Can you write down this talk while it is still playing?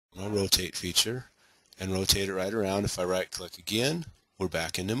my rotate feature and rotate it right around. If I right click again, we're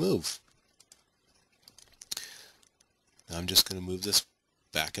back into move. Now I'm just going to move this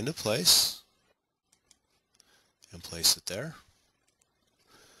back into place and place it there.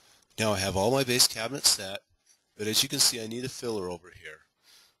 Now I have all my base cabinets set, but as you can see I need a filler over here.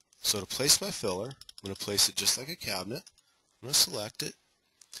 So to place my filler, I'm going to place it just like a cabinet. I'm going to select it,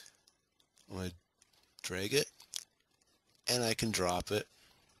 I'm going to drag it, and I can drop it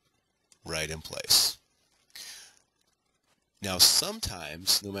right in place. Now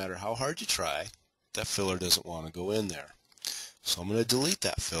sometimes, no matter how hard you try, that filler doesn't want to go in there. So I'm going to delete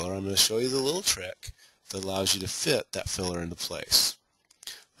that filler. I'm going to show you the little trick that allows you to fit that filler into place.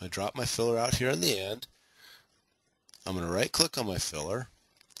 I drop my filler out here in the end. I'm going to right click on my filler.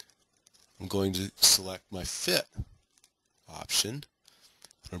 I'm going to select my fit option.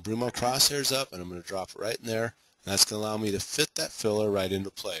 I'm going to bring my crosshairs up and I'm going to drop it right in there. And that's going to allow me to fit that filler right into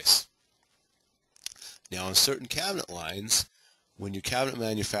place. Now on certain cabinet lines, when your cabinet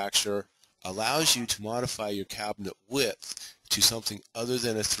manufacturer allows you to modify your cabinet width to something other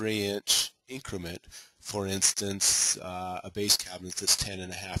than a 3-inch increment, for instance, a base cabinet that's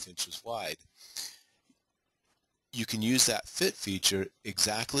 10.5 inches wide, you can use that fit feature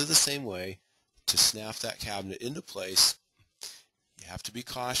exactly the same way to snap that cabinet into place. You have to be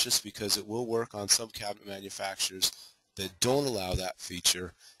cautious because it will work on some cabinet manufacturers that don't allow that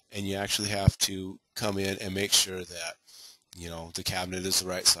feature, and you actually have to come in and make sure that the cabinet is the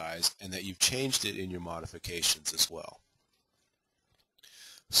right size and that you've changed it in your modifications as well.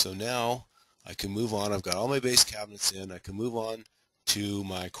 So now I can move on. I've got all my base cabinets in. I can move on to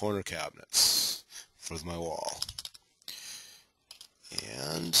my corner cabinets for my wall.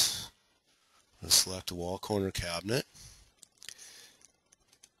 And I'm going to select a wall corner cabinet.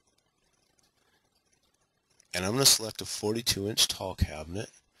 And I'm going to select a 42-inch tall cabinet.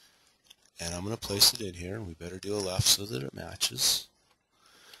 And I'm going to place it in here. We better do a left so that it matches.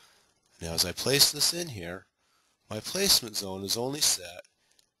 Now as I place this in here, my placement zone is only set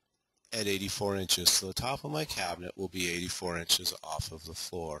at 84 inches. So the top of my cabinet will be 84 inches off of the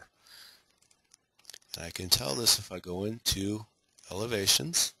floor. And I can tell this if I go into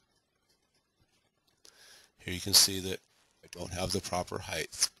elevations. Here you can see that I don't have the proper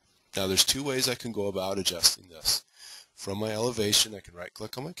height. Now there's two ways I can go about adjusting this. From my elevation, I can right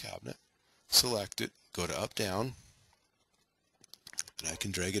click on my cabinet, select it, go to up down, and I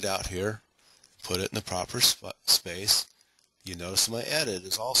can drag it out here, put it in the proper space. You notice my edit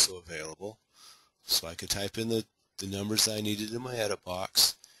is also available, so I could type in the numbers that I needed in my edit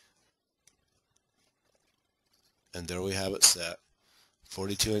box, and there we have it set.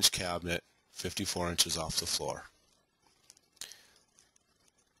 42-inch cabinet, 54 inches off the floor.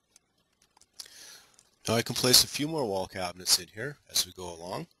 Now I can place a few more wall cabinets in here as we go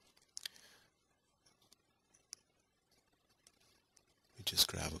along. We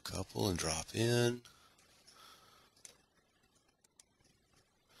just grab a couple and drop in.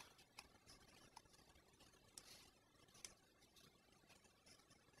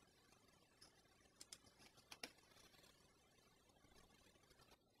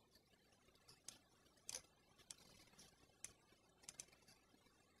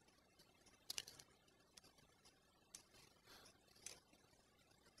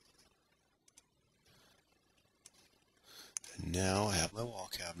 Now I have my wall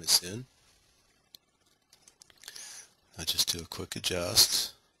cabinets in. I'll just do a quick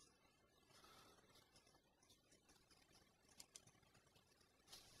adjust.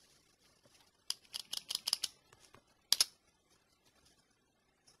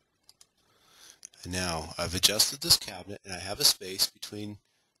 And now I've adjusted this cabinet and I have a space between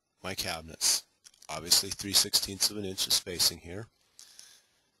my cabinets. Obviously 3/16 of an inch of spacing here.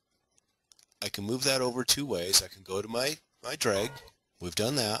 I can move that over two ways. I can go to my drag. We've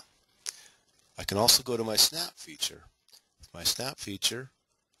done that. I can also go to my snap feature. With my snap feature,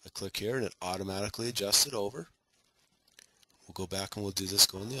 I click here and it automatically adjusts it over. We'll go back and we'll do this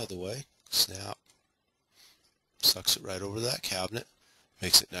going the other way. Snap. Sucks it right over that cabinet.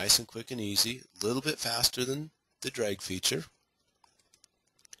 Makes it nice and quick and easy. A little bit faster than the drag feature.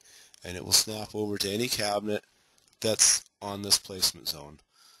 And it will snap over to any cabinet that's on this placement zone.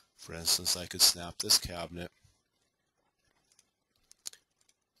 For instance, I could snap this cabinet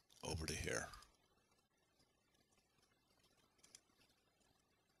over to here.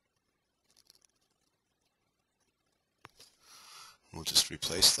 We'll just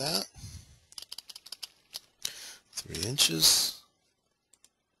replace that. 3 inches.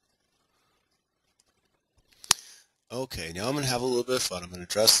 Okay, now I'm going to have a little bit of fun. I'm going to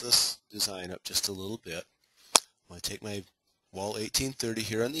dress this design up just a little bit. I'm going to take my wall 1830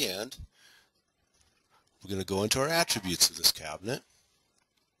 here on the end. We're going to go into our attributes of this cabinet,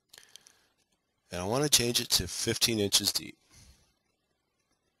 and I want to change it to 15 inches deep.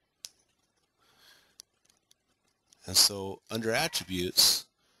 And so under attributes,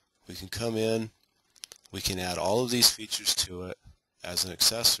 we can come in, we can add all of these features to it as an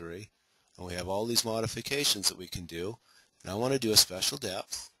accessory, and we have all these modifications that we can do. And I want to do a special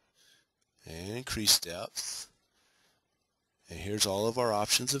depth and increase depth, and here's all of our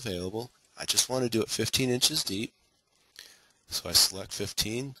options available. I just want to do it 15 inches deep, so I select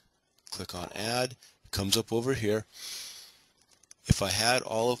 15, click on add, it comes up over here. If I had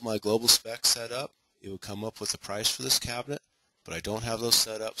all of my global specs set up, it would come up with the price for this cabinet, but I don't have those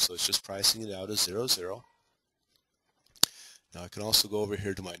set up, so it's just pricing it out as 00. Now I can also go over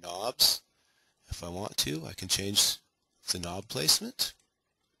here to my knobs. If I want to, I can change the knob placement.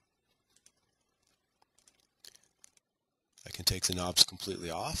 I can take the knobs completely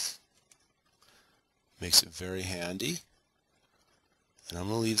off. Makes it very handy. And I'm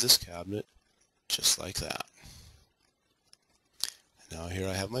going to leave this cabinet just like that. Now here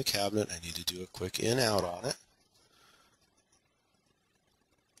I have my cabinet. I need to do a quick in-out on it.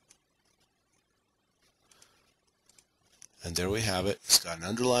 And there we have it. It's got an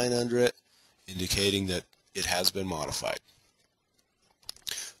underline under it indicating that it has been modified.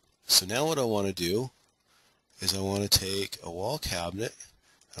 So now what I want to do is I want to take a wall cabinet,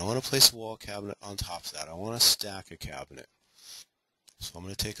 and I want to place a wall cabinet on top of that. I want to stack a cabinet. So I'm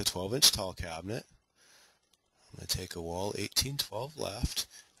going to take a 12-inch tall cabinet. I'm going to take a wall 1812 left.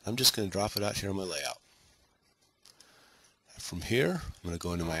 I'm just going to drop it out here in my layout. From here, I'm going to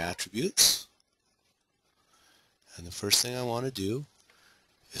go into my attributes. And the first thing I want to do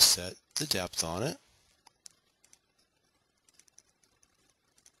is set the depth on it.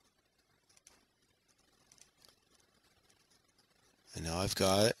 And now I've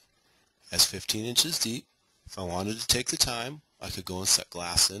got it as 15 inches deep. If I wanted to take the time, I could go and set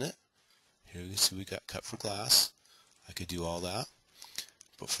glass in it. Here you can see we got cut for glass. I could do all that.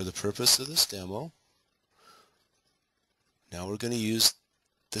 But for the purpose of this demo, now we're going to use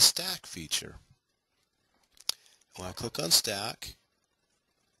the stack feature. When I click on stack,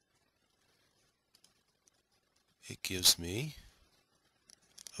 it gives me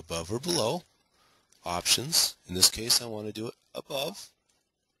above or below options. In this case, I want to do it above.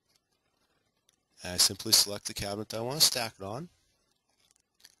 And I simply select the cabinet that I want to stack it on.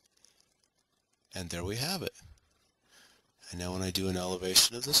 And there we have it. And now when I do an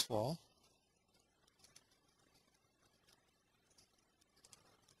elevation of this wall,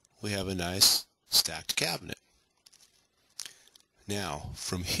 we have a nice stacked cabinet. Now,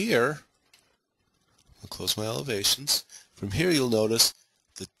 from here, I'll close my elevations. From here, you'll notice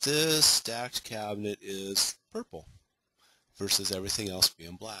that this stacked cabinet is purple versus everything else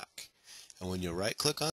being black. And when you right-click on